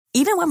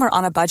even when we're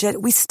on a budget,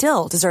 we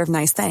still deserve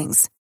nice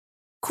things.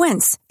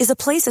 Quince is a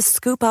place to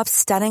scoop up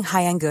stunning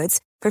high-end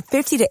goods for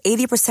 50 to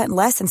 80%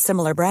 less than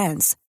similar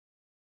brands.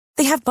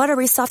 They have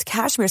buttery soft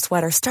cashmere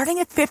sweaters starting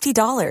at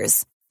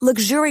 $50,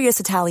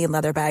 luxurious Italian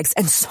leather bags,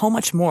 and so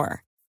much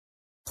more.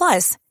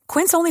 Plus,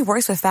 Quince only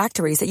works with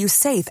factories that use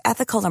safe,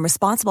 ethical, and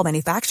responsible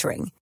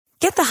manufacturing.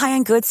 Get the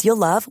high-end goods you'll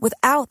love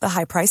without the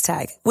high price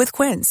tag with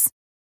Quince.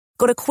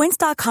 Go to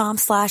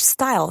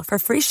quince.com/style for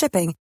free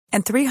shipping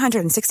and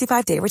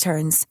 365-day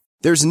returns.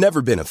 There's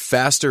never been a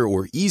faster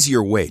or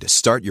easier way to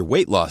start your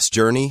weight loss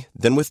journey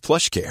than with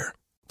PlushCare.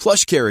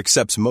 PlushCare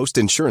accepts most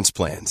insurance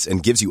plans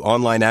and gives you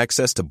online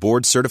access to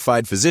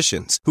board-certified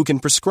physicians who can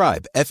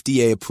prescribe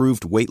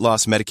FDA-approved weight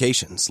loss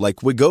medications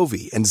like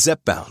Wegovy and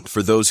Zepbound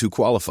for those who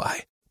qualify.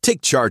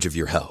 Take charge of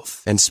your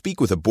health and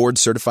speak with a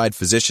board-certified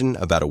physician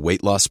about a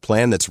weight loss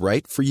plan that's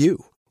right for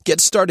you.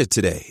 Get started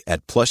today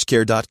at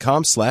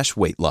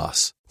plushcare.com/weight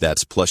loss.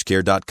 That's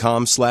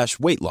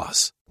plushcare.com/weight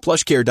loss.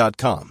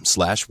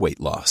 plushcare.com/weight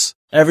loss.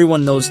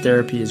 Everyone knows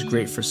therapy is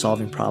great for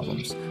solving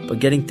problems, but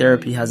getting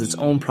therapy has its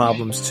own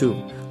problems too,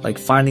 like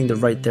finding the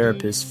right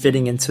therapist,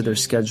 fitting into their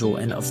schedule,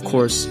 and of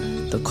course,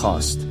 the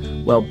cost.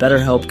 Well,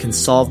 BetterHelp can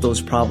solve those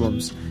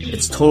problems.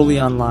 It's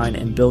totally online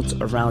and built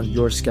around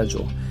your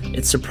schedule.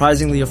 It's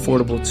surprisingly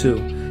affordable too.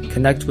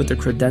 Connect with a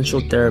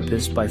credentialed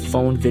therapist by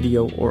phone,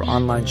 video, or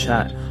online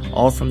chat,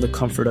 all from the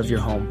comfort of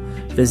your home.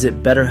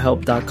 Visit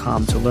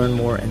BetterHelp.com to learn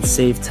more and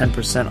save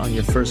 10% on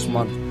your first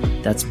month.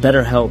 That's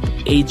BetterHelp,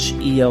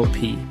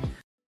 H-E-L-P.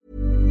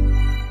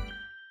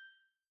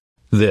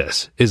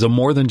 This is a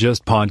More Than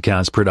Just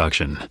Podcast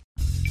production.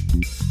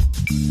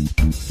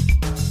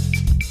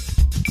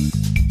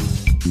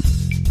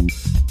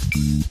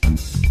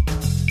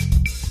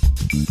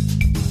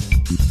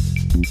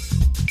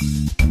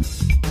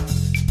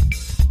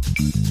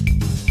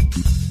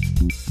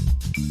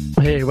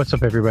 Hey, what's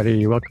up,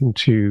 everybody? Welcome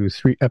to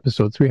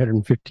episode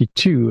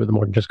 352 of the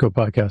More Than Just Go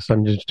podcast.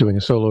 I'm just doing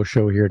a solo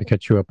show here to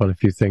catch you up on a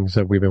few things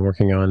that we've been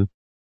working on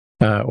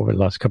over the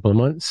last couple of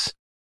months.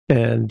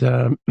 And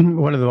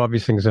one of the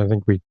obvious things, I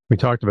think we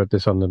talked about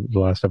this on the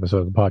last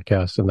episode of the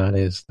podcast, and that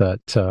is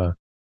that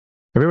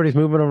everybody's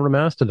moving over to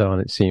Mastodon,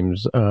 it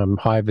seems.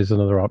 Hive is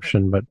another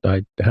option, but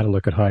I had a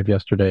look at Hive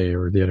yesterday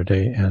or the other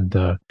day, and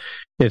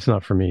it's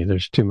not for me.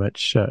 There's too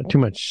much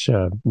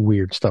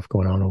weird stuff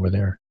going on over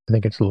there. I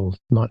think it's a little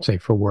not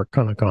safe for work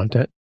kind of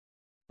content.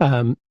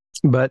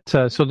 But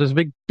so there's a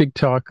big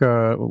talk.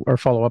 Our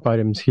follow-up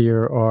items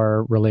here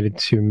are related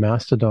to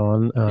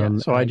Mastodon.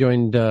 So I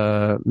joined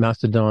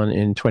Mastodon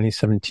in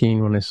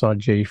 2017 when I saw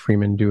Jay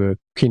Freeman do a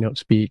keynote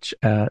speech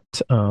at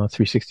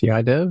 360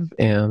 iDev,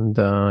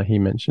 and he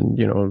mentioned,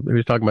 he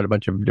was talking about a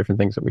bunch of different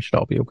things that we should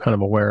all be kind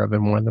of aware of,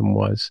 and one of them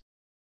was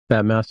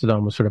that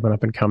Mastodon was sort of an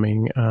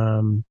up-and-coming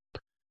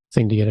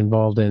thing to get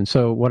involved in.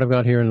 So what I've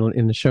got here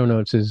in the show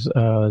notes is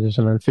there's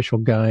an unofficial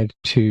guide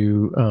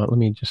to, let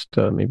me just,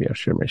 maybe I'll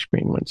share my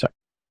screen one sec.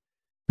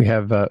 We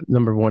have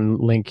number one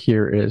link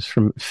here is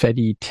from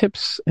Fedi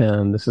Tips,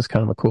 and this is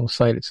kind of a cool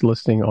site. It's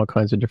listing all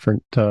kinds of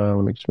different, let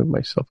me just move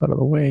myself out of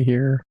the way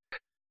here.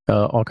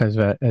 All kinds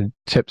of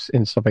tips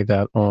and stuff like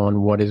that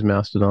on what is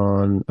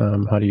Mastodon,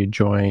 how do you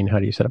join, how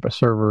do you set up a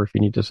server if you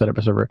need to set up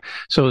a server.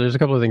 So there's a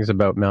couple of things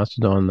about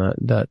Mastodon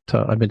that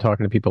I've been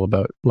talking to people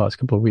about the last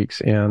couple of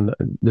weeks, and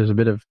there's a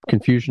bit of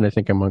confusion, I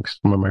think,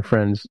 amongst some of my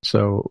friends.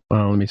 So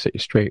let me set you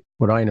straight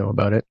what I know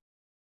about it.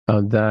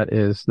 That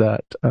is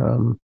that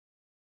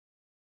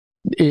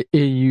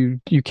you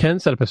can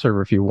set up a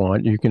server if you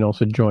want. You can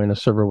also join a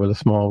server with a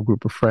small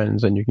group of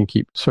friends, and you can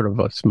keep sort of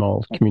a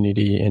small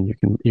community, and you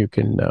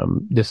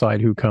can decide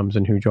who comes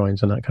and who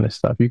joins and that kind of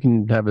stuff. You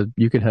can have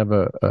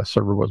a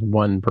server with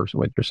one person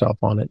with yourself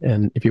on it,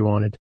 and if you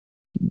wanted.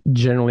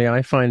 Generally,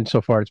 I find so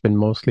far it's been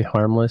mostly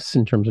harmless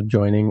in terms of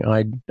joining.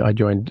 I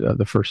joined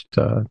the first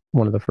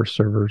one of the first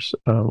servers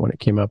when it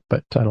came up,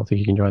 but I don't think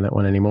you can join that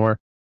one anymore.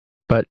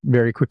 But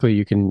very quickly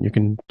you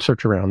can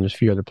search around. There's a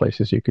few other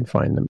places you can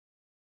find them.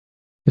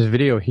 There's a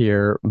video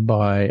here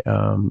by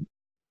on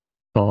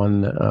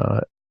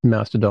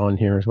Mastodon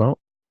here as well.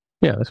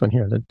 Yeah, this one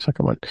here, the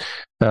second one.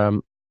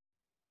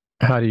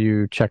 How do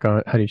you check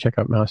out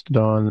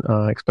Mastodon?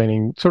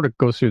 Explaining, sort of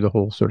goes through the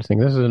whole sort of thing.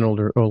 This is an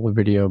older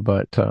video,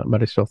 but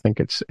I still think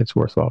it's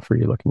worthwhile for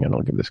you looking at. I'll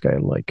give this guy a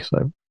like because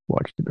I've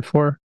watched it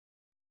before.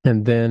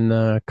 And then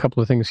a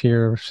couple of things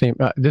here.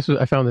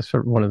 I found this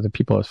from one of the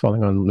people I was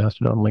following on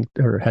Mastodon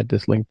had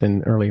this linked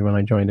in early when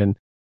I joined in.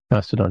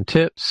 Mastodon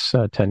tips,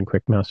 10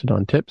 quick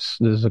Mastodon tips.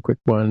 This is a quick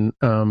one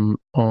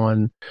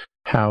on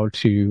how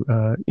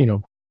to,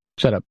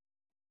 set up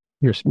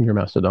your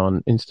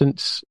Mastodon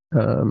instance,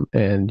 and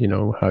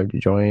how to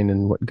join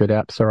and what good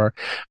apps there are.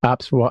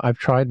 Apps. Well, I've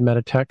tried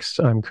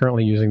Metatext. I'm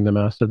currently using the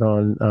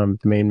Mastodon, the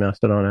main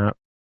Mastodon app.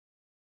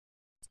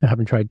 I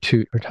haven't tried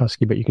Toot or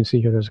Tusky, but you can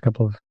see here there's a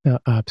couple of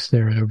apps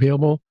there that are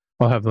available.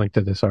 I'll have a link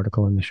to this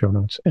article in the show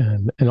notes,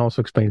 and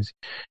also explains,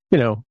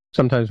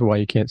 sometimes why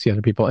you can't see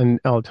other people. And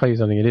I'll tell you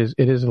something, it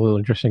is a little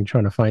interesting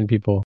trying to find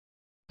people.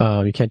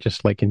 You can't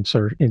just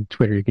insert in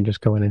Twitter, you can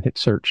just go in and hit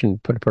search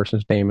and put a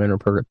person's name in or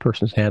put a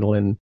person's handle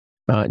in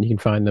and you can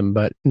find them.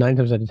 But 9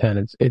 times out of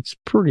 10, it's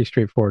pretty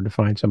straightforward to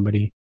find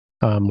somebody.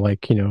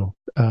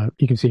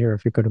 You can see here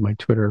if you go to my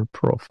Twitter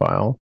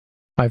profile,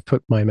 I've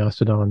put my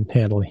Mastodon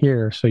handle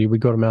here. So you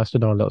would go to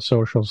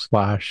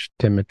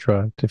mastodon.social/Tim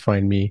to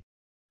find me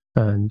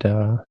and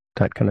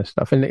that kind of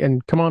stuff.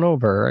 And come on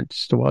over.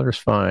 The weather's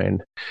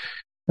fine.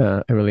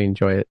 I really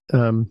enjoy it.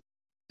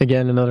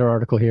 Again, another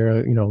article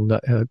here,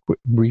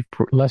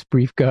 less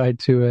brief guide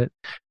to it.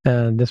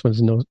 And this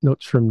one's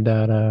notes from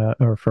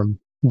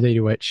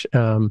DataWitch.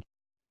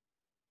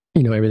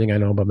 Everything I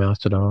know about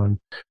Mastodon,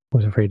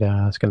 was afraid to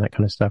ask, and that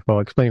kind of stuff, while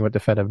explaining what the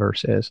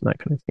Fediverse is and that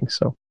kind of thing.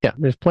 So yeah,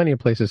 there's plenty of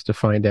places to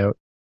find out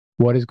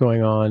what is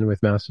going on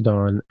with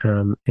Mastodon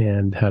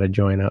and how to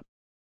join up.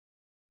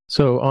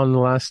 So on the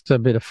last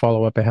bit of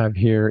follow-up I have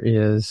here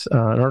is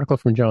an article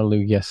from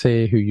Jean-Luc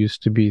Gasset, who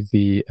used to be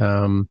the,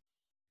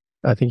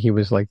 I think he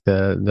was like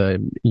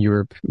the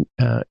Europe,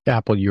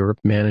 Apple Europe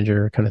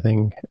manager kind of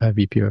thing,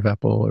 VP of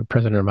Apple or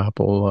president of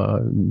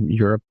Apple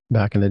Europe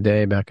back in the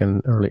day, back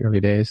in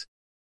early days.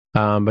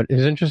 But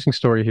there's an interesting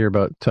story here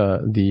about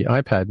the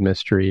iPad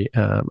mystery,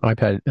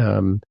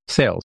 iPad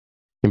sales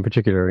in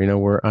particular,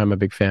 where I'm a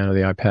big fan of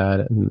the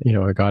iPad, and,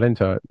 I got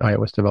into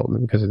iOS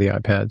development because of the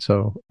iPad,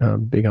 so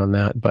big on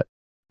that. But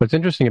what's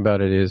interesting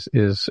about it is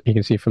you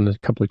can see from the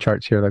couple of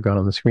charts here that I've got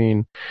on the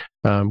screen,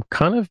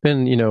 kind of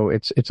been,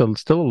 it's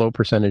still a low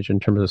percentage in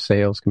terms of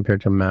sales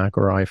compared to Mac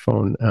or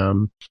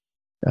iPhone.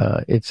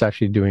 It's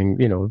actually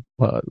doing,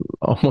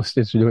 almost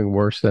it's doing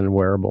worse than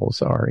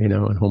wearables are,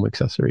 and home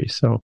accessories.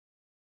 So,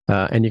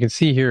 and you can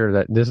see here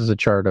that this is a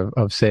chart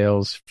of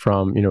sales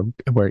from,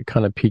 where it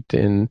kind of peaked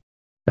in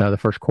the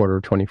first quarter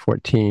of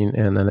 2014,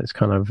 and then it's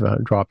kind of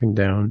dropping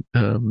down,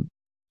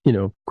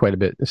 quite a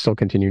bit. It's still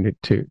continuing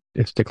to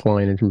its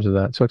decline in terms of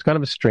that. So it's kind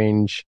of a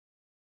strange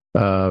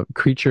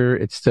creature.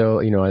 It's still,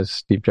 as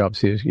Steve Jobs,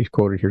 he's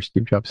quoted here,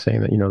 Steve Jobs saying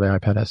that, the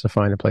iPad has to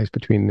find a place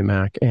between the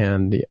Mac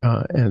and the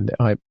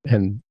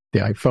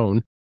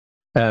iPhone.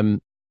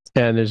 And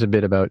there's a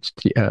bit about,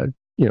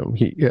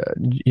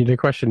 the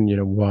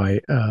question, why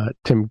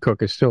Tim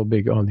Cook is still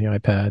big on the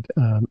iPad.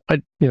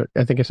 I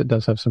think it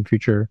does have some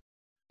future.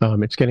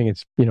 It's getting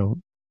its,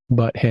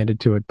 butt handed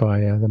to it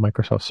by the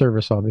Microsoft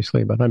service,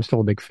 obviously, but I'm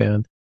still a big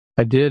fan.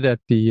 I did I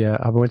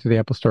went to the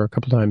Apple Store a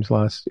couple times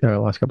last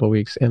couple of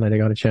weeks, and I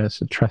got a chance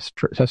to test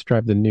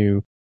drive the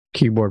new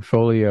Keyboard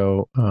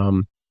Folio,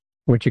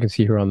 which you can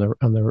see here on the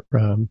I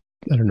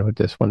don't know what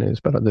this one is,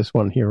 but on this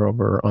one here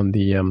over on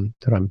the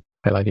that I'm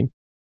highlighting.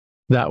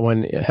 That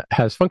one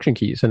has function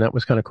keys, and that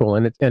was kind of cool.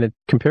 And it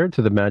compared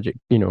to the Magic,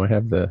 I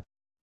have the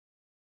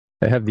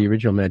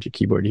original Magic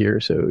keyboard here,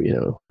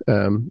 so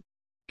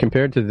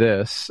compared to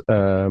this,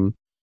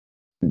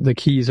 the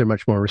keys are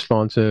much more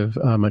responsive,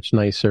 much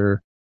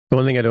nicer. The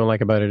one thing I don't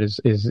like about it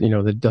is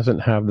that it doesn't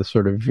have the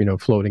sort of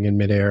floating in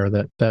midair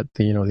that the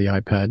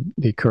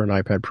the current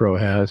iPad Pro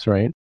has,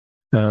 right?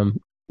 But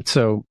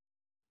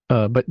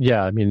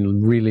yeah, I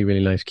mean, really,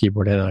 really nice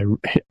keyboard, and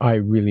I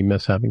really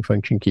miss having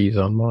function keys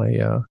on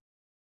my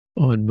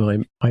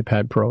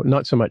iPad Pro.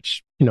 Not so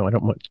much, I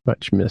don't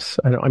much miss.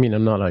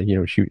 I'm not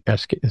a shoot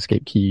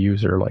escape key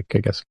user like I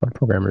guess a lot of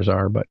programmers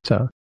are, but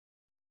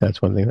that's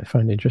one thing I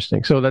find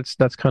interesting. So that's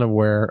kind of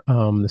where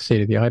the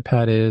state of the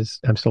iPad is.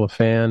 I'm still a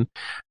fan.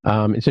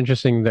 It's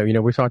interesting that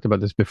we talked about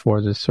this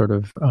before. This sort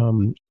of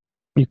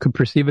you could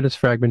perceive it as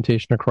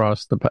fragmentation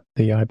across the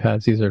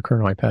iPads. These are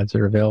current iPads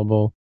that are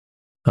available.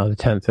 The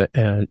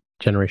 10th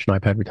generation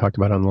iPad we talked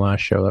about on the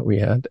last show that we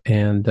had,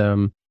 and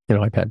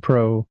iPad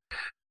Pro.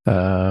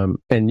 And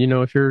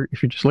if you're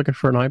just looking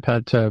for an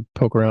iPad to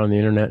poke around on the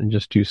internet and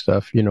just do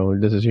stuff,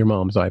 this is your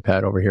mom's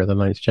iPad over here, the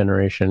 9th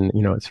generation.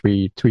 It's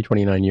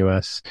 $329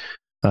 US,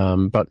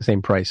 about the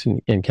same price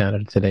in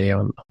Canada today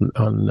on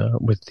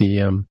with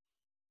the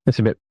it's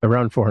a bit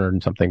around 400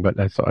 and something, but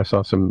I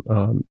saw some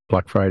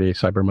Black Friday,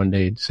 Cyber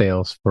Monday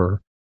sales for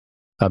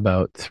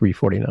about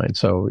 $349.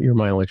 So your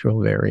mileage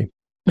will vary.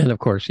 And of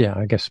course, yeah,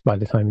 I guess by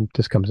the time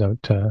this comes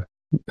out,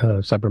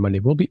 Cyber Monday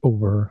will be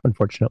over,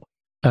 unfortunately.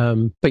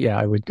 But yeah,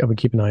 I would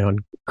keep an eye on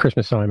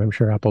Christmas time. I'm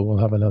sure Apple will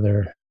have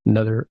another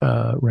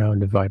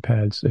round of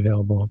iPads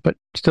available. But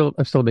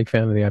I'm still a big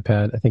fan of the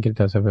iPad. I think it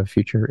does have a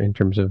future in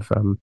terms of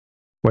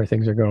where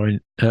things are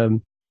going.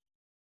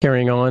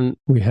 Carrying on,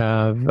 we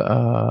have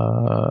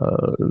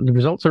the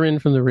results are in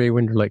from the Ray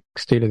Winderlich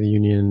State of the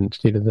Union,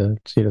 state of the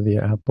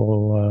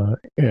Apple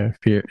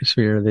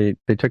sphere. They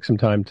took some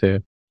time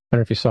to. I don't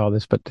know if you saw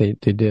this, but they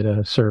did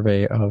a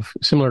survey of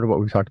similar to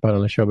what we've talked about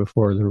on the show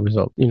before, the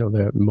result,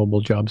 the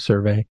mobile job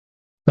survey.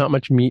 Not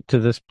much meat to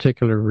this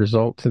particular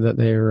result that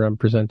they're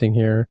presenting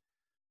here.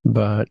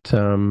 But,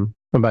 and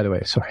by the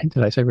way, sorry,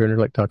 did I say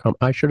Winderlich.com?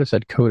 I should have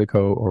said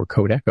Codeco or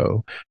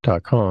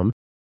Codeco.com.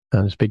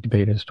 There's a big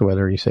debate as to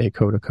whether you say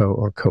Codeco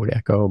or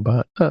Codeco,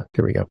 but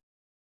there we go.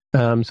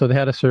 So they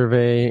had a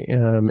survey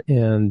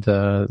and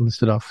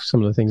listed off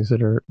some of the things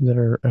that are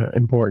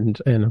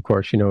important. And of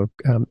course, I don't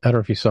know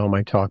if you saw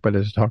my talk, but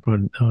there's a talk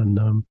on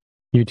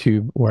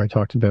YouTube where I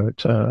talked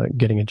about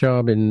getting a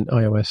job in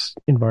iOS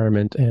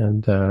environment,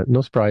 and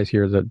no surprise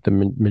here that the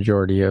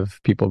majority of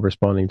people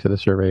responding to the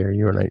survey are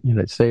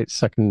United States.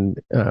 Second,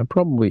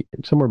 probably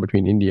somewhere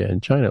between India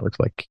and China. It looks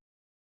like,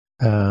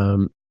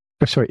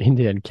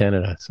 India and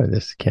Canada. So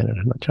this is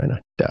Canada, not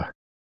China. Duh.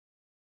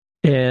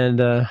 And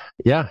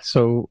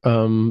so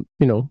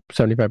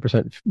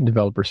 75%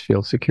 developers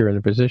feel secure in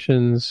their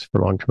positions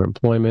for long-term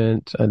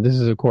employment. And this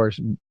is, of course,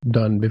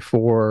 done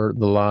before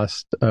the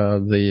last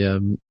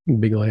the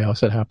big layoffs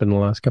that happened in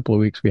the last couple of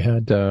weeks. We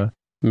had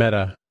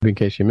Meta, in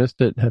case you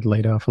missed it, had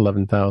laid off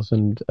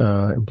 11,000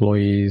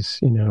 employees.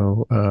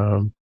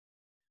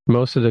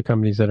 Most of the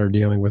companies that are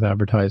dealing with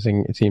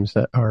advertising, it seems,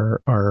 that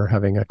are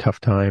having a tough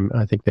time.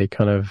 I think they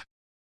kind of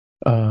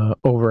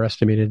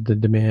overestimated the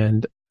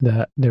demand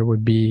that there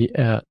would be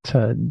at,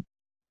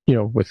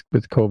 with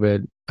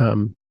COVID.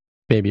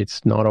 Maybe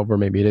it's not over,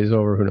 maybe it is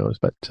over, who knows?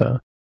 But,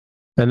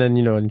 and then,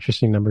 an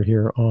interesting number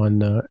here on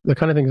the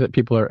kind of things that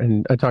people are,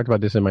 and I talked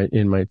about this in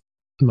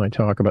my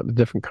talk about the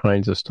different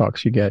kinds of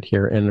stocks you get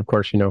here. And of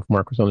course, if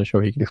Mark was on the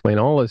show, he can explain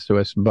all this to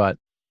us, but,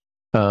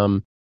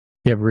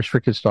 you have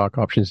restricted stock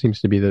options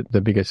seems to be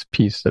the biggest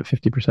piece that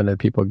 50% of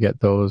people get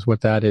those. What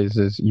that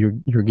is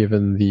you're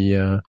given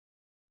the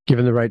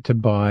right to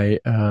buy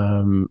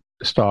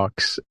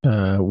stocks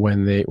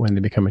when they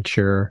become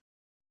mature.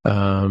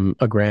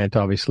 A grant,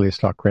 obviously, a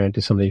stock grant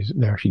is something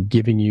they're actually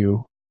giving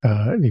you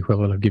the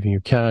equivalent of giving you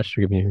cash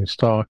or giving you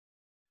stock.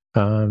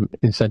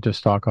 Incentive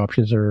stock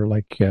options are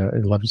like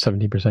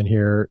 11-17%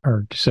 here,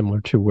 are similar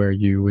to where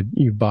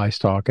you buy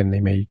stock and they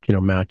may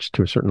match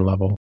to a certain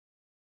level.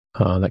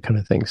 That kind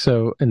of thing.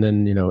 So, and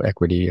then,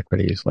 equity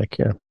is like,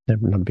 I'm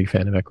not a big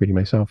fan of equity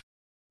myself,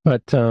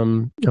 but,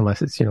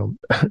 unless it's,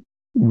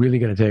 really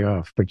going to take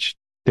off, which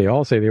they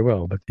all say they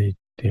will, but they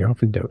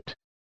often don't.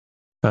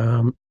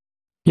 And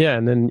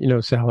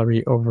then,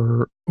 salary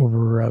over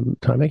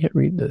time. I can't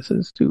read this.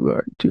 It's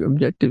to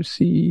Objective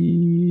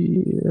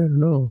C. I don't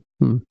know.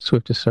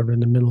 Swift is sort of in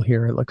the middle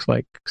here. It looks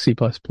like C++,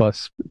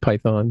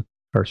 Python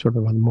are sort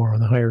of on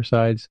the higher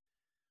sides.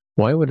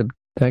 Why would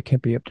that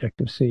can't be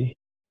Objective C?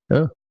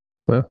 Oh,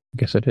 well, I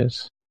guess it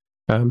is.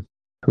 Who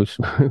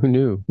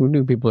knew? Who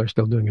knew people are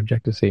still doing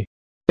Objective C?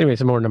 Anyway,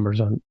 some more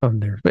numbers on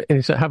there. But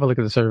anyway, so have a look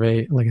at the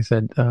survey. Like I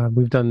said,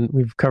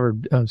 we've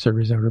covered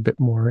surveys that are a bit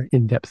more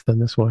in depth than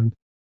this one.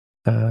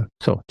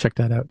 So check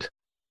that out.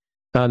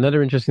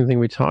 Another interesting thing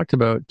we talked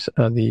about,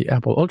 the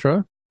Apple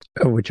Ultra,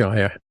 which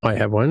I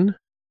have one.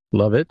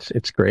 Love it.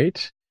 It's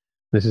great.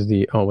 This is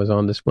the always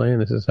on display,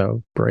 and this is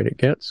how bright it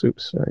gets.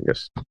 Oops, I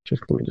guess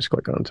let me just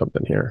click on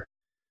something here.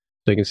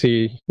 So you can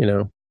see,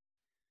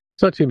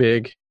 it's not too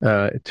big.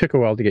 It took a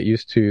while to get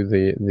used to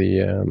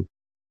the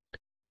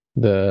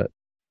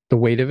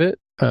weight of it,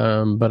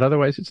 but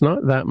otherwise it's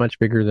not that much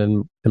bigger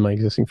than my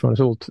existing phone.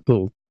 It's a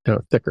little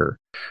thicker.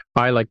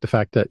 I like the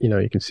fact that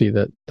you can see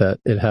that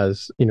it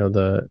has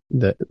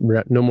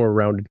the no more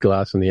rounded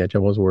glass on the edge. I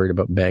was worried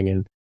about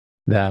banging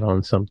that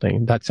on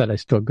something. That said, I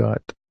still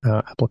got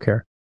Apple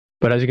Care.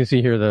 But as you can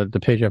see here, the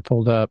page I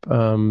pulled up,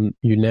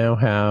 you now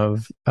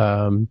have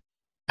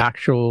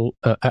actual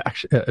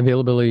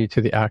availability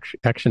to the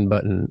action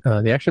button.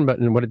 The action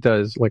button, what it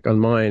does, like on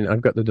mine,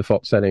 I've got the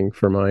default setting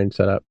for mine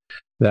set up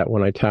that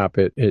when I tap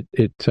it,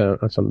 it's on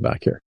the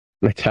back here.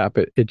 When I tap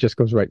it, it just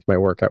goes right to my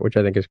workout, which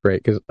I think is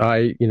great because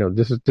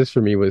this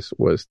for me was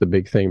the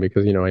big thing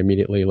because I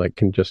immediately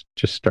can just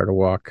start a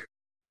walk,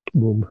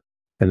 boom,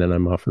 and then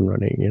I'm off and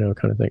running,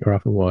 kind of thing, or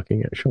off and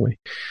walking actually.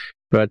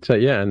 But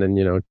and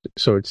then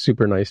so it's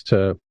super nice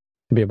to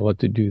be able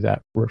to do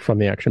that from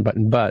the action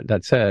button. But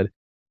that said,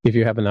 if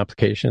you have an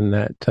application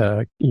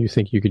that you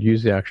think you could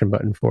use the action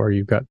button for,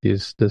 you've got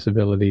this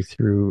ability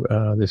through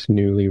this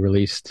newly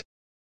released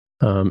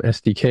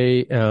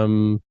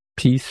SDK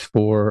piece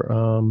for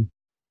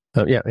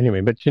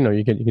anyway. But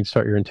you can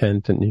start your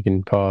intent and you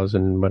can pause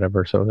and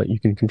whatever, so that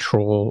you can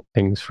control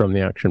things from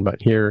the action button.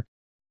 Here,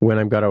 when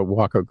I've got a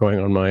workout going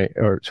on my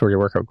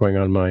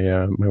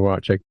my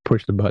watch, I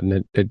push the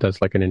button. It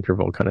does like an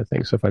interval kind of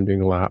thing. So if I'm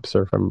doing laps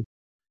or if I'm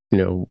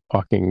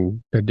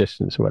walking a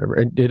distance or whatever.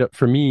 It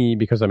for me,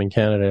 because I'm in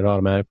Canada, it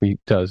automatically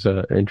does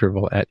an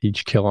interval at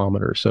each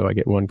kilometer. So I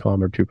get 1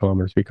 kilometer, 2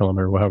 kilometers, 3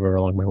 kilometers,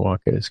 however long my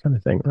walk is, kind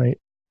of thing, right?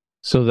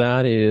 So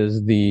that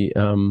is the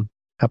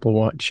Apple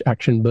Watch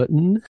action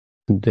button.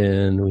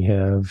 Then we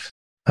have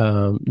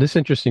this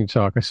interesting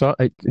talk.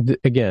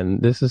 Again,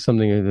 this is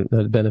something that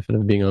the benefit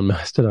of being on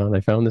Mastodon. I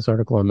found this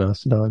article on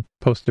Mastodon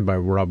posted by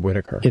Rob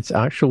Whitaker. It's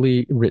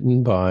actually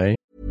written by...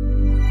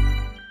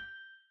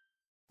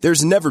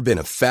 There's never been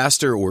a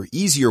faster or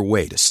easier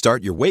way to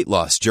start your weight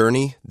loss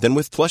journey than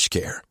with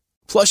PlushCare.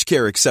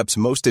 PlushCare accepts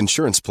most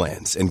insurance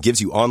plans and gives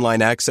you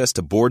online access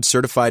to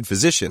board-certified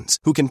physicians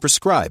who can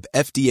prescribe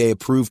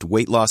FDA-approved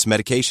weight loss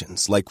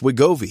medications like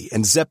Wegovy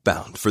and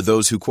Zepbound for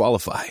those who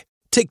qualify.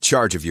 Take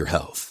charge of your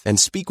health and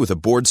speak with a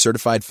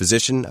board-certified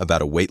physician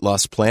about a weight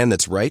loss plan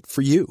that's right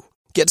for you.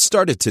 Get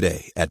started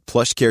today at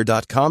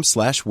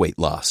plushcare.com/weight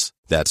loss.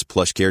 That's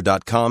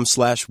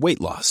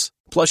plushcare.com/weight loss.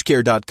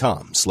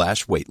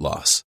 plushcare.com/weight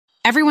loss.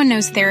 Everyone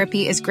knows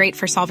therapy is great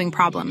for solving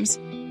problems,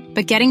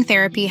 but getting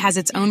therapy has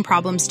its own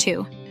problems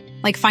too,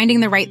 like finding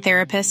the right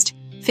therapist,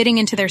 fitting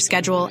into their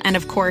schedule, and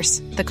of course,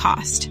 the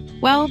cost.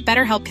 Well,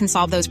 BetterHelp can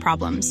solve those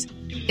problems.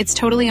 It's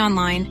totally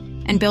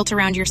online and built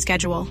around your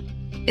schedule.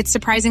 It's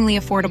surprisingly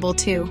affordable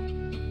too.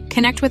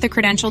 Connect with a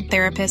credentialed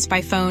therapist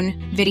by phone,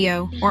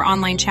 video, or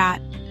online chat,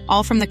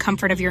 all from the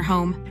comfort of your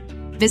home.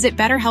 Visit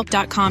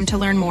BetterHelp.com to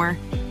learn more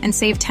and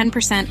save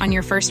 10% on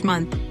your first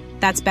month.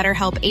 That's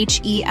BetterHelp,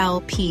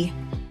 H-E-L-P.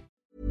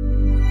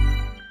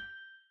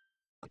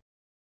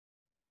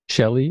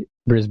 Shelley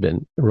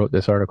Brisbane wrote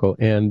this article,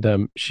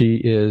 and she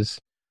is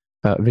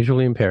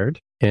visually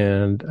impaired,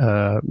 and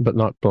but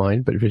not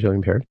blind, but visually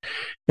impaired.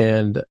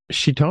 And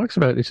she talks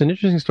about, it's an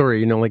interesting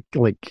story, and I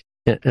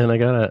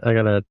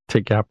gotta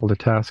take Apple to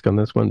task on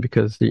this one,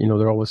 because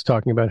they're always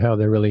talking about how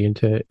they're really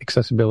into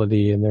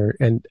accessibility,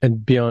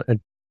 and be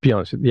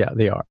honest, yeah,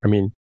 they are. I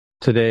mean,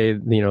 today,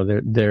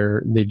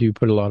 they do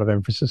put a lot of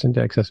emphasis into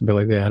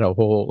accessibility. They had a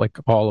whole,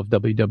 all of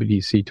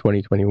WWDC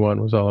 2021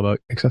 was all about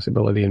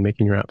accessibility and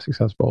making your apps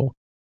accessible.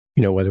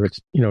 Whether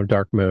it's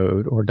dark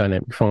mode or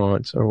dynamic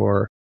fonts,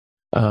 or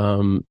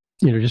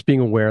just being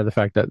aware of the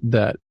fact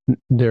that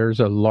there's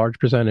a large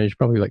percentage,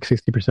 probably like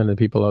 60% of the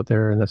people out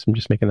there, and that's, I'm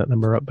just making that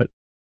number up, but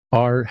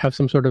have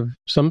some sort of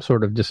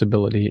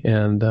disability,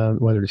 and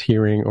whether it's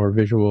hearing or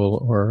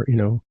visual, or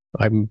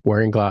I'm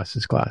wearing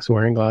glasses.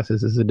 Wearing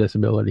glasses is a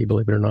disability,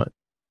 believe it or not.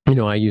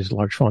 I use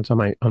large fonts on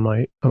my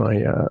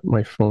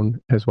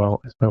phone as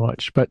well as my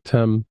watch. But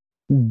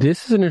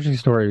this is an interesting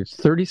story. It's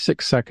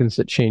 36 seconds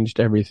that changed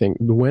everything.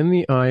 When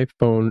the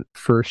iPhone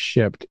first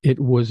shipped, it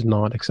was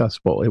not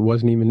accessible. It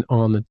wasn't even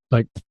on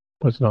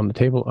was it on the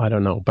table? I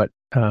don't know. But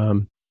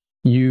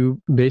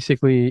you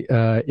basically,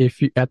 if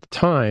you at the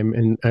time,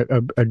 and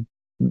a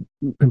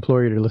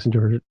employer to listen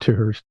to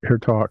her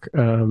talk,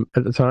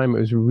 at the time, it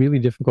was really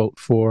difficult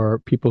for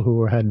people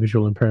who had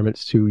visual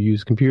impairments to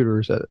use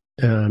computers.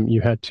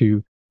 You had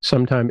to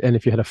sometimes, and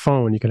if you had a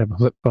phone, you could have a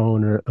flip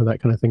phone or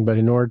that kind of thing. But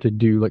in order to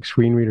do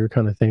screen reader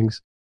kind of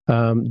things,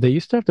 they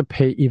used to have to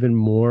pay even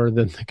more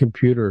than the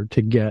computer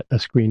to get a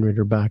screen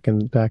reader back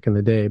in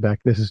the day.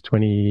 This is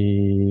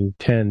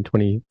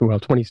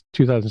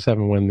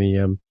 2007 when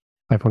the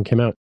iPhone came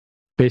out.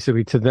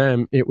 Basically, to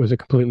them, it was a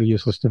completely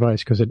useless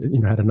device, because it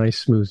had a nice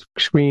smooth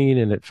screen,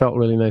 and it felt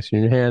really nice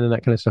in your hand and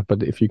that kind of stuff.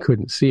 But if you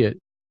couldn't see it,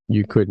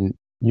 you couldn't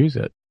use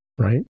it,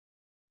 right?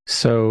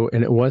 So,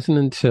 and it wasn't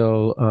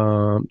until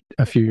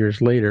a few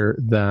years later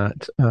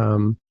that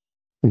in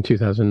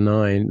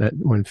 2009, that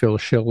when Phil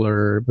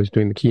Schiller was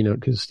doing the keynote,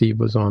 because Steve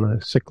was on a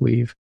sick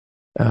leave,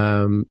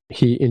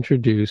 he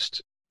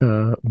introduced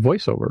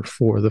VoiceOver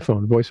for the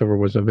phone. VoiceOver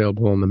was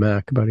available on the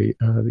Mac about the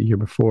year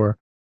before.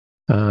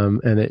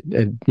 And it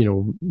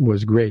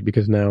was great,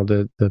 because now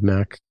the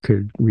Mac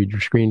could read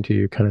your screen to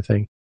you, kind of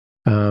thing.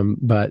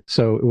 But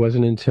so it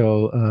wasn't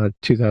until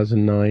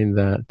 2009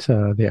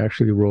 that they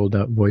actually rolled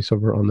out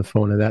VoiceOver on the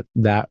phone, and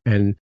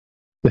and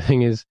the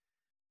thing is,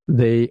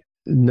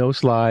 no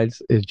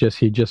slides.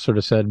 He just sort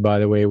of said, by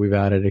the way, we've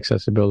added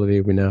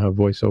accessibility. We now have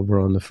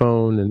VoiceOver on the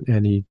phone,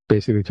 and he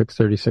basically took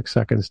 36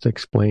 seconds to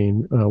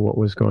explain what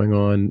was going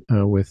on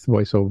with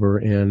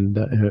VoiceOver and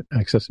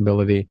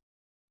accessibility.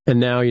 And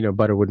now,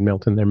 butter would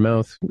melt in their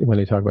mouth when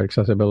they talk about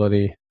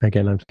accessibility.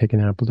 Again, I'm taking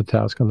Apple to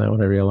task on that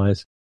one, I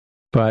realize.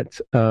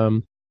 But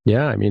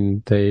yeah, I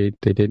mean, they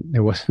did. It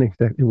was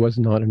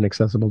not an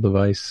accessible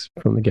device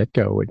from the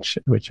get-go, which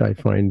I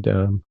find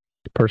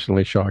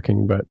personally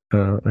shocking. But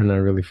and I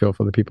really feel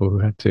for the people who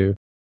had to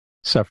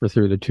suffer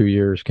through the 2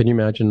 years. Can you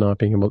imagine not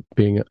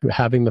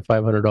having the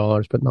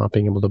 $500 but not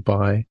being able to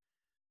buy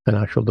an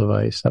actual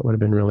device? That would have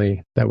been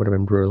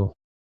brutal.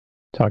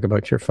 Talk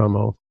about your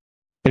FOMO.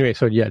 Anyway,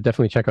 so yeah,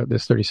 definitely check out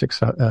this 36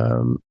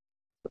 seconds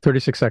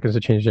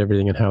that changed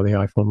everything, and how the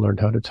iPhone learned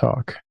how to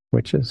talk,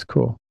 which is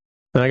cool.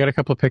 And I got a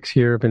couple of picks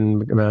here. I've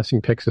been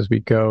amassing picks as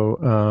we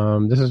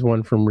go. This is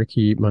one from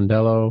Ricky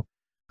Mondello.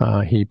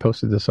 He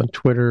posted this on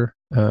Twitter,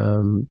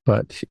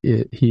 but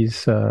he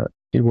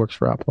works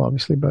for Apple,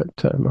 obviously, but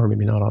or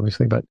maybe not,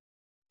 obviously. But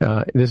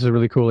this is a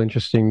really cool,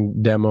 interesting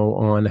demo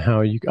on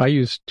how I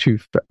use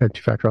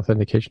two-factor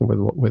authentication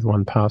with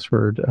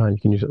 1Password. You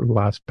can use it with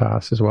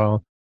LastPass as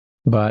well.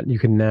 But you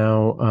can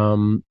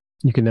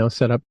now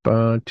set up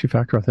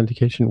two-factor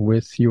authentication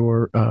with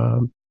your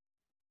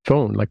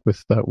phone, like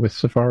with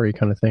Safari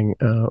kind of thing,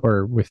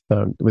 or with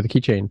a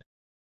keychain.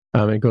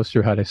 It goes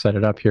through how to set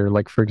it up here.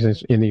 Like, for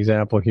example, in the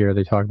example here,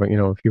 they talk about,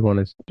 if you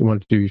want to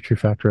do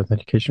two-factor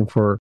authentication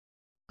for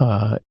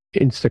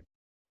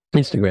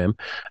Instagram.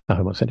 I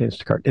almost said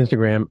Instacart.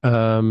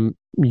 Instagram.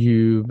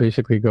 You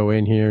basically go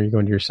in here. You go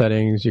into your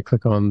settings. You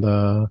click on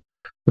the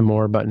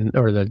more button,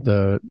 or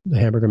the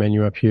hamburger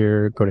menu up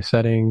here. Go to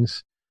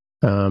settings,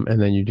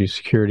 and then you do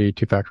security,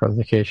 two-factor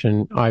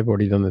authentication. I've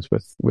already done this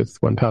with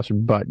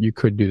 1Password, but you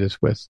could do this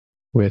with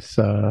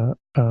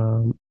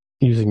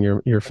using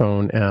your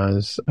phone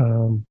as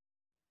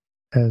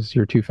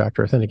your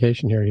two-factor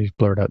authentication here. He's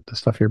blurred out the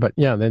stuff here, but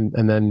yeah.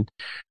 Then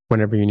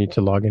whenever you need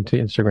to log into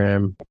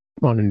Instagram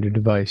on a new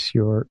device,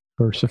 your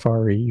or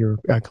Safari, your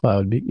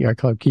iCloud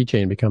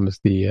keychain becomes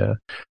the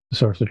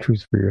source of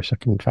truth for your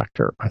second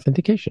factor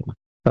authentication.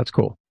 That's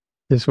cool.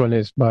 This one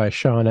is by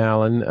Sean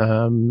Allen,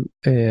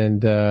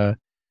 and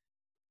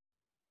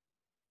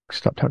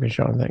stop talking,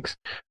 Sean. Thanks.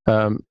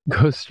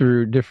 Goes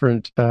through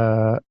different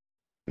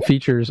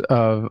features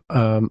of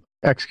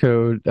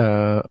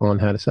Xcode on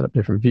how to set up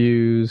different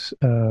views.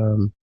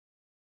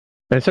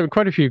 And so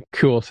quite a few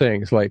cool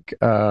things. Like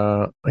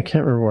I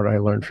can't remember what I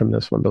learned from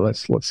this one, but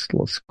let's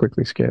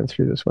quickly scan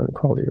through this one.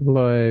 Quality of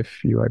life,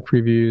 UI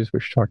previews,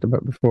 which we talked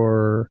about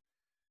before.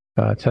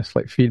 Test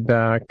flight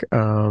feedback,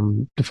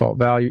 default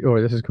value. Oh,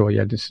 this is cool.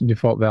 Yeah, just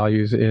default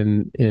values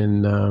in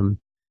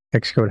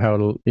Xcode,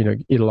 how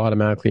it'll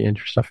automatically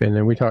enter stuff in.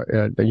 And we talk.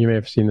 You may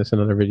have seen this in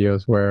other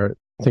videos where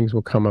things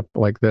will come up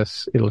like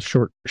this. It'll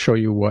show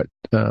you what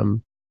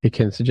it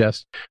can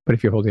suggest, but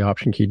if you hold the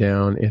Option key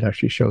down, it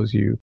actually shows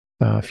you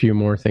a few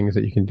more things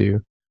that you can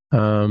do.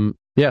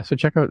 So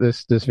check out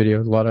this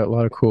video. A lot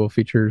of cool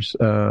features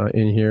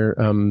in here,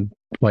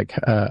 like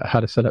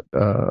how to set up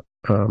a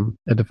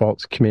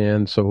defaults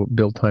command so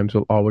build times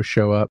will always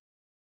show up.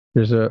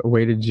 There's a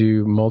way to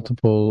do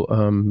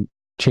multiple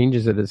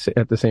changes at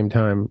the same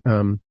time.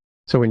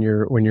 So when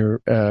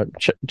you're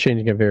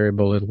changing a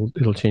variable,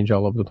 it'll change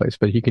all over the place.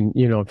 But he can,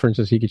 for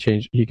instance,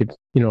 he could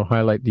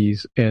highlight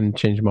these and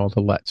change them all to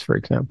lets, for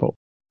example,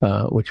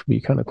 which would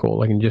be kind of cool.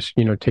 Like, and just,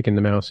 taking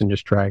the mouse and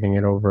just dragging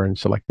it over and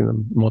selecting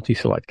the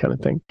multi-select kind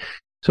of thing.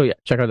 So yeah,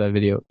 check out that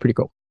video. Pretty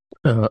cool.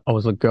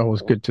 Always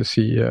good to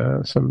see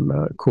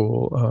some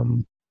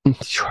cool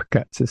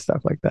shortcuts and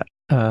stuff like that.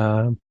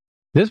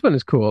 This one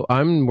is cool.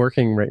 I'm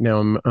working right now.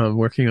 I'm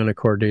working on a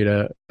Core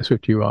Data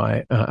Swift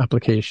UI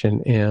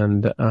application,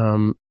 and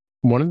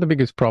one of the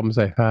biggest problems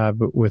I have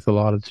with a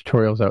lot of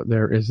tutorials out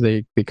there is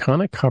they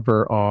kind of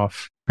cover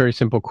off very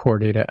simple Core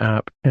Data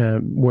app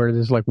where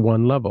there's like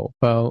one level.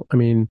 Well, I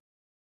mean,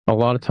 a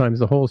lot of times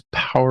the whole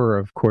power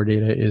of Core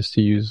Data is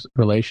to use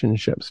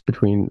relationships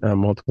between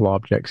multiple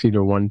objects,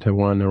 either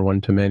one-to-one or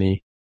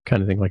one-to-many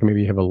kind of thing. Like maybe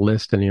you have a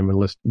list and you have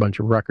a bunch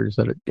of records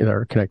that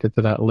are connected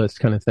to that list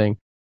kind of thing.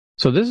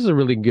 So this is a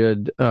really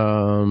good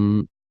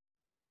article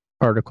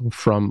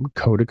from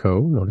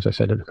Code2Co. Notice I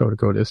said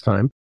Code2Co this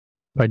time,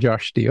 by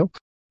Josh Steele.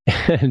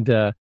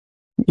 And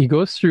he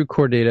goes through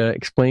Core Data,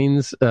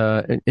 explains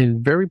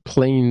in very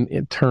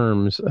plain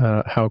terms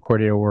how Core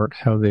Data works,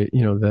 how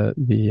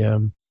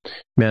the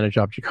manage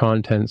object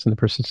contents and the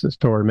persistent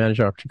store.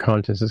 Manage object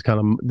contents is kind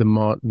of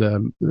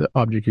the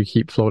object you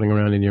keep floating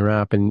around in your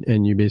app,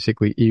 and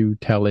you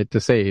tell it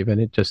to save,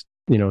 and it just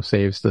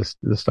saves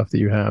the stuff that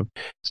you have.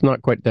 It's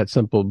not quite that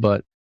simple,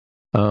 but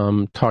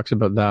talks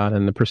about that,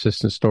 and the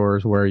persistent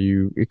stores where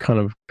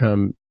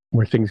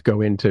where things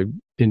go into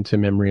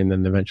memory and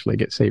then eventually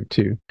get saved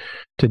to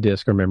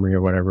disk or memory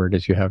or whatever it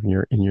is you have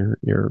in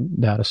your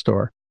data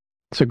store.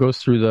 So it goes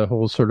through the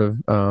whole sort of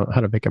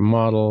how to make a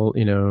model,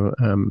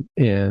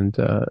 and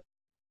that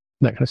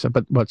kind of stuff.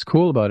 But what's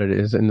cool about it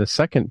is in the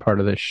second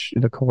part of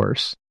the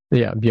course,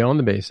 beyond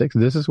the basics,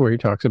 this is where he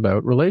talks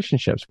about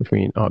relationships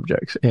between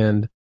objects.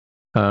 And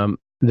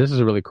this is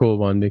a really cool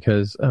one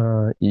because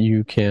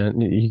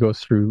he goes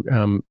through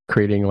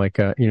creating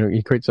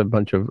he creates a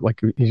bunch of, like,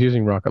 he's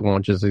using rocket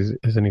launches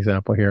as an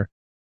example here.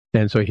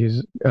 And so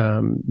he's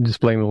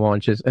displaying the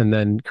launches and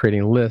then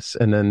creating lists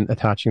and then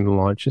attaching the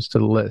launches to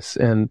the lists.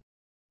 And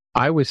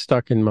I was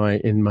stuck in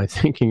my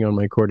thinking on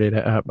my Core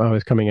Data app. I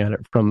was coming at it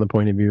from the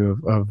point of view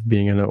of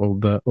being an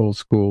old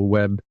school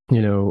web,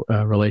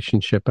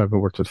 relationship. I've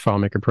worked with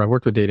FileMaker Pro. I've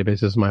worked with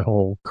databases my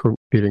whole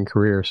computing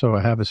career. So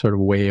I have a sort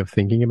of way of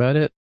thinking about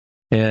it.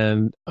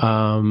 And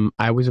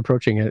I was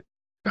approaching it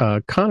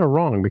kind of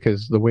wrong,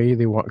 because the way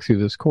they walk through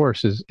this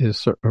course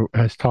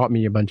has taught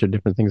me a bunch of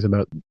different things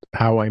about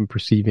how I'm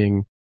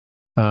perceiving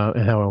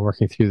and how I'm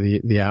working through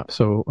the app.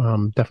 So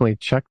definitely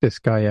check this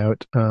guy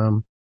out.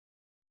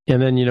 And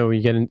then,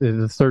 we get into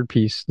the third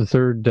piece, the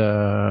third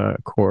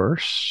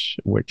course,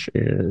 which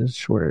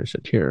is, where is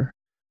it here?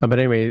 But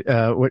anyway,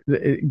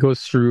 it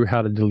goes through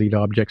how to delete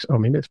objects. Oh,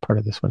 maybe it's part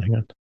of this one. Hang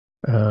on.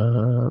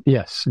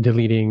 Yes,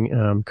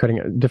 deleting, cutting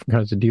different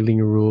kinds of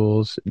deleting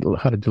rules,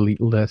 how to delete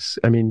lists.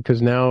 I mean,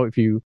 because now if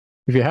you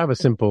have a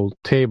simple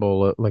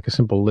table, like a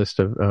simple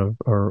list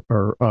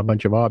or a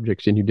bunch of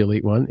objects, and you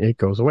delete one, it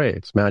goes away.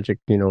 It's magic.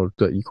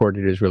 The Core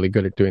Data is really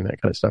good at doing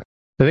that kind of stuff.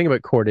 The thing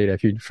about Core Data,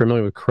 if you're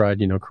familiar with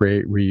CRUD,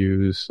 create,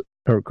 reuse,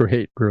 or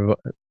create,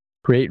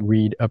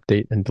 read,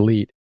 update, and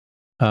delete.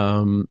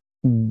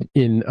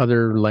 In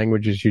other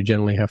languages, you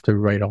generally have to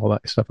write all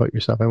that stuff out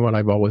yourself. And what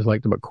I've always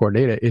liked about Core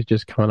Data, it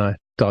just kind of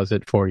does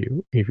it for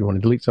you. If you want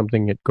to delete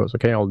something, it goes,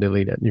 okay, I'll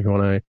delete it. If you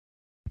want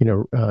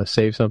to,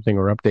 save something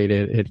or update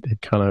it,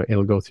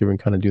 it'll go through and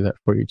kind of do that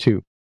for you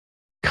too.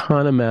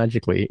 Kind of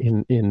magically,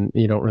 in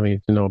you don't really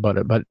need to know about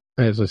it. But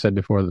as I said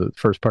before, the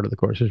first part of the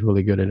course is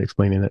really good at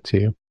explaining that to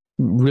you.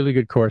 Really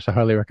good course. I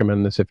highly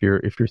recommend this if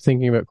you're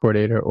thinking about Core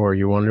Data, or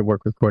you want to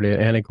work with Core Data,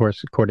 and of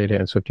course Core Data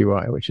and Swift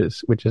UI, which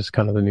is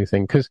kind of the new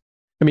thing. Because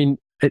I mean,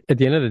 at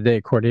the end of the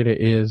day, Core Data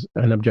is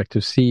an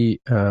Objective-C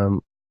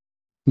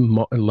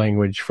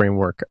language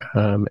framework.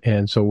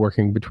 And so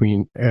working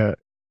between, it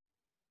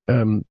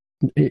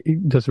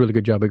does a really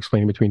good job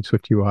explaining between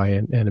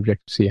SwiftUI and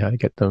Objective-C how to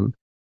get them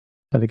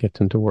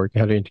to work,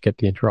 how to get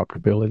the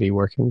interoperability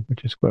working,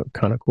 which is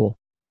kind of cool.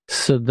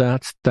 So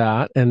that's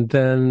that. And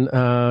then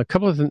a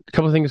couple of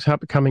things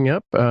coming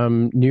up.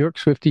 New York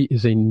Swifty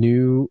is a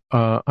new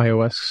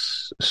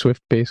iOS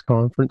Swift-based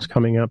conference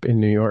coming up in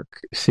New York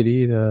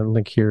City. The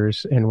link here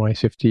is NY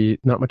Swifty.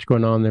 Not much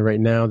going on there right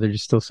now. They're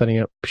just still setting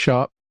up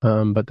shop,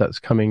 but that's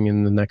coming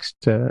in the next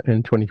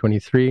in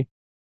 2023.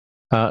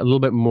 A little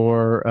bit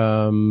more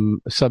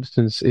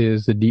substance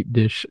is the Deep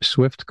Dish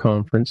Swift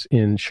Conference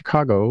in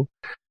Chicago,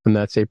 and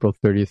that's April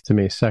 30th to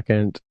May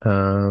 2nd.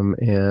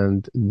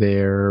 And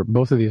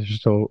both of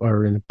these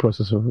are in the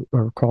process of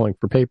calling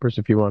for papers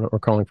if you want, or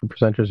calling for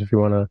presenters if you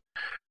want to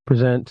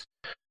present.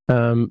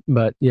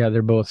 But yeah,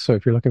 they're both. So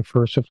if you're looking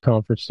for a Swift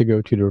conference to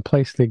go to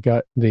replace the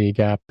gap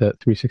that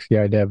 360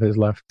 iDev has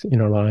left in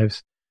our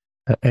lives,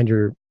 and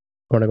you're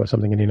want to go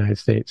something in the United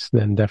States,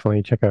 then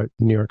definitely check out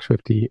New York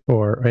Swifty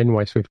or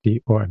NY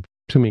Swifty, or I'm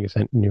assuming it's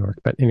in New York,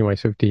 but NY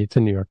Swifty, it's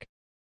in New York,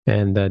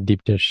 and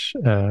Deep Dish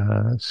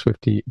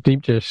Swift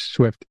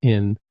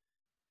in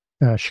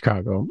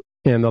Chicago.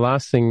 And the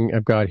last thing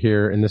I've got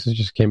here, and this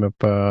just came up,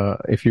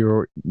 if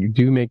you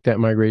do make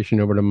that migration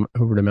over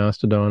to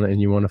Mastodon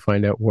and you want to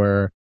find out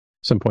where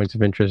some points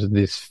of interest,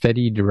 this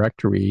Fedi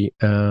directory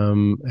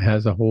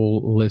has a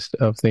whole list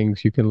of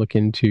things you can look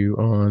into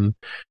on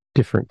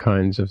different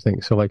kinds of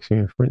things. So like, for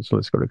instance,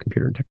 let's go to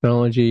computer and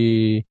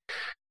technology.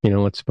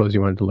 Let's suppose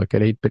you wanted to look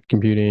at 8-bit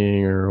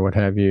computing or what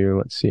have you.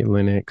 Let's see,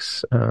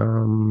 Linux.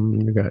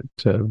 You've got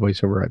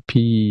voice over IP,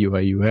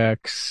 UI,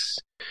 UX,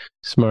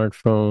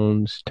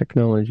 smartphones,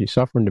 technology,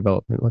 software and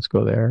development. Let's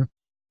go there.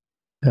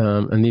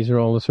 And these are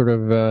all the sort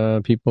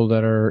of people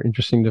that are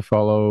interesting to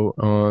follow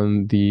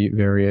on the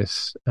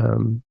various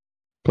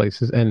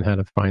places, and how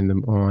to find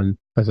them on,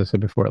 as I said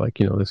before, like,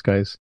 this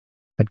guy's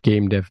at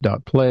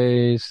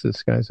gamedev.plays,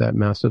 this guy's at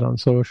Mastodon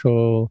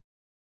Social,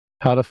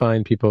 how to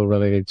find people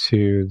related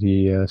to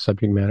the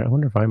subject matter. I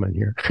wonder if I'm on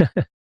here.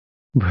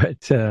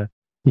 But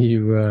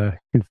you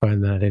can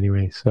find that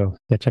anyway. So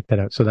yeah, check that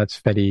out. So that's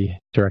Fedi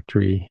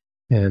directory,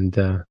 and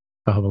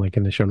I'll have a link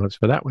in the show notes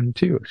for that one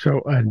too.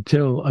 So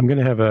until I'm going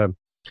to have an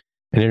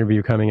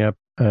interview coming up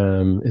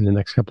in the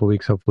next couple of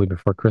weeks, hopefully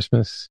before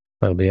Christmas,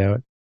 that'll be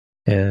out.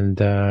 And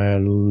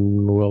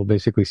we'll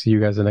basically see you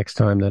guys the next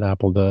time that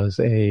Apple does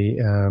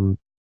an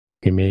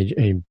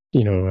event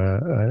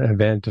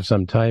of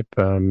some type.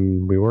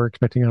 We were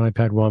expecting an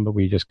iPad 1, but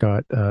we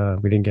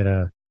didn't get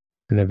an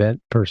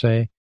event per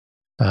se.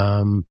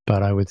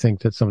 But I would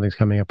think that something's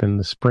coming up in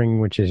the spring,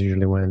 which is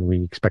usually when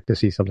we expect to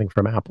see something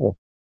from Apple.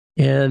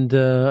 And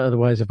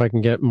otherwise, if I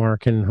can get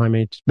Mark and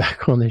Jaime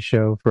back on the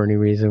show for any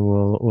reason,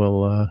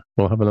 we'll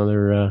have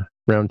another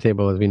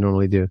roundtable as we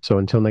normally do. So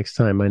until next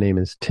time, my name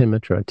is Tim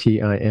Mitra,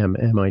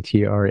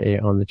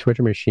 TIMMITRA on the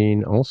Twitter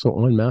machine, also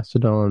on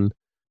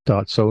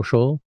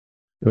Mastodon.social.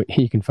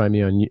 You can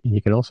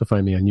also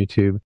find me on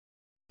YouTube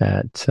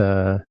at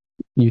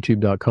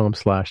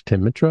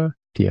youtube.com/Tim Mitra,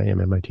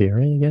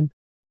 TIMMITRA again.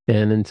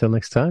 And until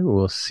next time,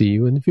 we'll see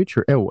you in the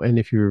future. Oh, and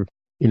if you're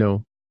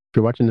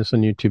watching this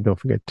on YouTube, don't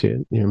forget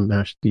to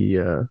mash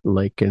the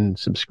like and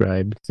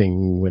subscribe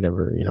thing,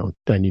 whatever.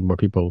 I need more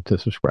people to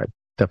subscribe,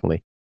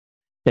 definitely.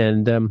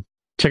 And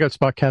check out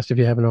Spotcast if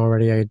you haven't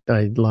already.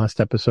 I last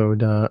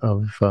episode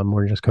of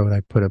More Than Just Code, I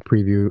put a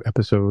preview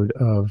episode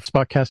of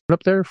Spotcast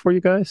up there for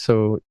you guys.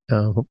 So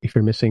if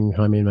you're missing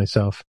Jaime and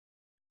myself,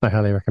 I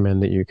highly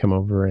recommend that you come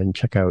over and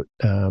check out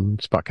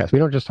Spotcast. We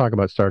don't just talk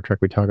about Star Trek.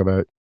 We talk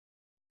about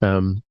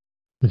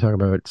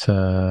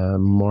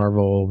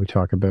Marvel. We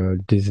talk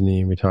about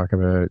Disney. We talk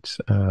about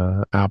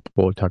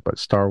Apple. We talk about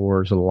Star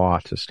Wars, a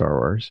lot of Star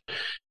Wars,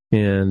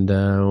 and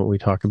we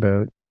talk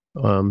about.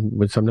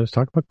 We sometimes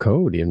talk about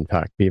code. In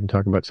fact, we even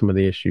talk about some of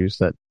the issues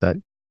that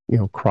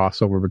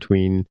cross over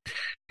between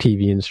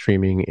TV and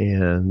streaming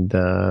and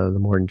the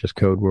More Than Just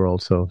Code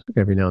world. So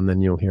every now and then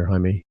you'll hear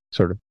Jaime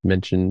sort of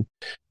mention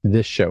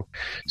this show.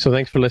 So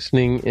thanks for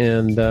listening,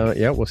 and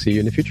we'll see you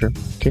in the future.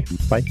 Okay,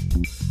 bye.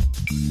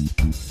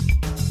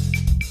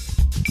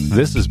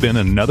 This has been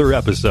another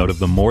episode of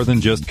the More Than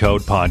Just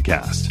Code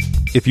podcast.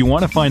 If you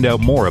want to find out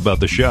more about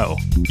the show,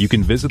 you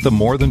can visit the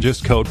More Than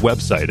Just Code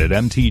website at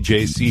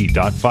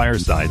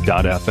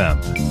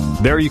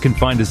mtjc.fireside.fm. There you can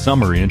find a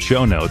summary and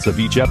show notes of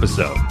each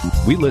episode.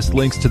 We list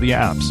links to the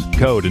apps,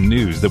 code, and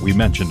news that we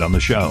mentioned on the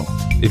show.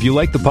 If you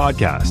like the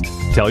podcast,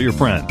 tell your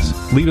friends,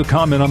 leave a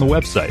comment on the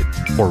website,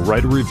 or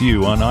write a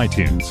review on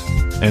iTunes.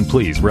 And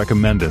please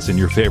recommend us in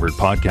your favorite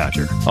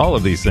podcatcher. All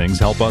of these things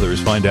help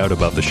others find out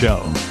about the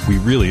show. We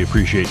really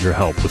appreciate your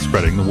help with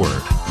spreading the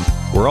word.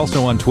 We're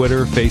also on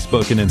Twitter,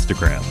 Facebook, and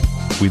Instagram.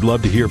 We'd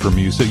love to hear from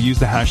you, so use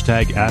the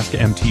hashtag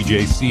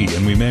AskMTJC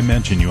and we may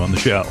mention you on the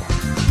show.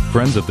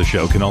 Friends of the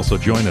show can also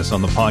join us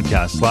on the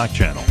podcast Slack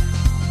channel.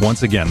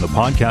 Once again, the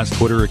podcast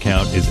Twitter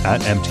account is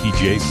at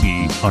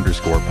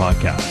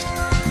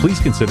 @MTJC_podcast. Please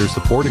consider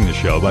supporting the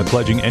show by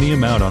pledging any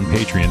amount on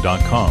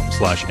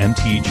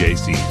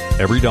patreon.com/mtjc.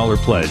 Every dollar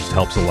pledged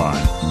helps a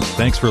lot.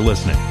 Thanks for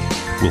listening.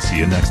 We'll see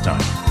you next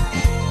time.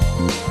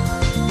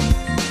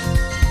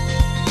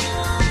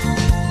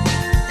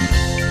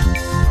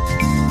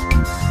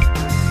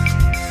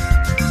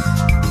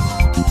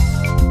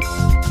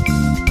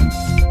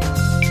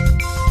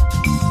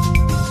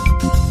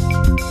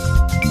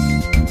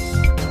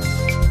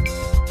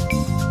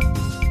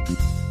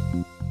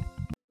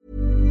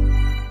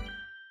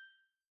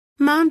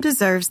 Mom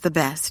deserves the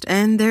best,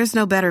 and there's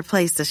no better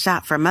place to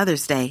shop for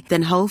Mother's Day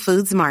than Whole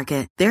Foods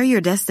Market. They're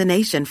your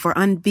destination for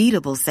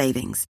unbeatable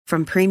savings,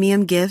 from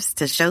premium gifts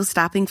to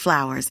show-stopping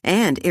flowers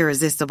and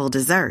irresistible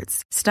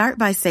desserts. Start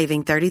by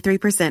saving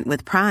 33%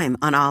 with Prime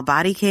on all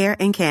body care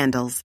and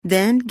candles.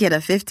 Then get a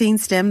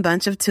 15-stem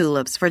bunch of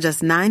tulips for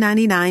just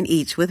 $9.99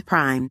 each with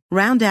Prime.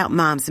 Round out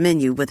Mom's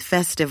menu with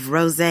festive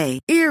rosé,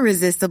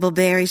 irresistible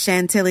berry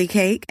chantilly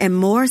cake, and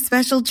more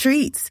special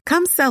treats.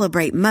 Come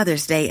celebrate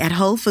Mother's Day at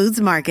Whole Foods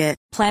Market.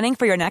 Planning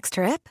for your next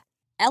trip?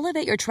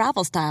 Elevate your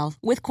travel style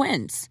with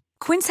Quince.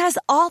 Quince has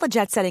all the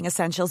jet-setting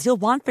essentials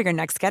you'll want for your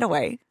next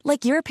getaway,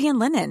 like European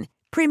linen,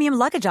 premium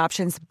luggage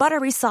options,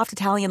 buttery soft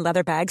Italian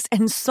leather bags,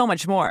 and so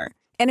much more.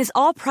 And is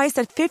all priced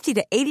at 50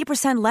 to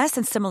 80% less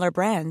than similar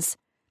brands.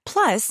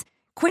 Plus,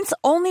 Quince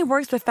only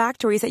works with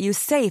factories that use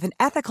safe and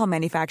ethical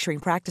manufacturing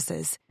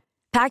practices.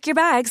 Pack your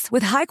bags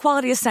with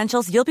high-quality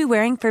essentials you'll be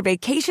wearing for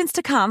vacations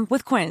to come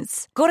with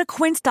Quince. Go to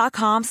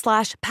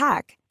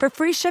quince.com/pack for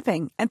free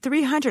shipping and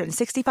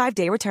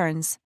 365-day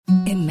returns.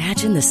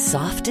 Imagine the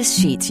softest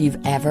sheets you've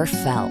ever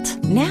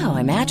felt. Now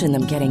imagine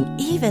them getting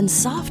even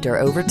softer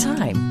over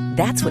time.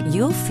 That's what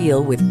you'll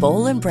feel with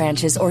Boll &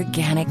 Branch's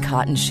organic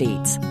cotton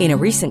sheets. In a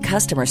recent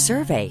customer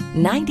survey,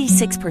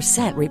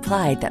 96%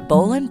 replied that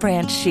Boll &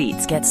 Branch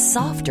sheets get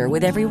softer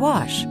with every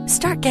wash.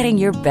 Start getting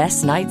your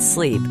best night's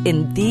sleep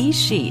in these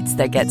sheets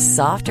that get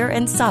softer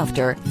and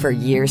softer for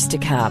years to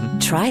come.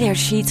 Try their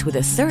sheets with a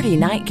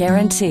 30-night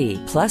guarantee.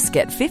 Plus,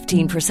 get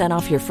 15%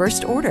 off your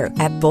first order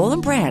at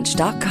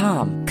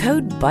bollandbranch.com.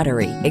 Code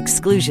BUTTERY.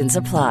 Exclusions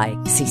apply.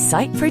 See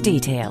site for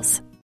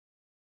details.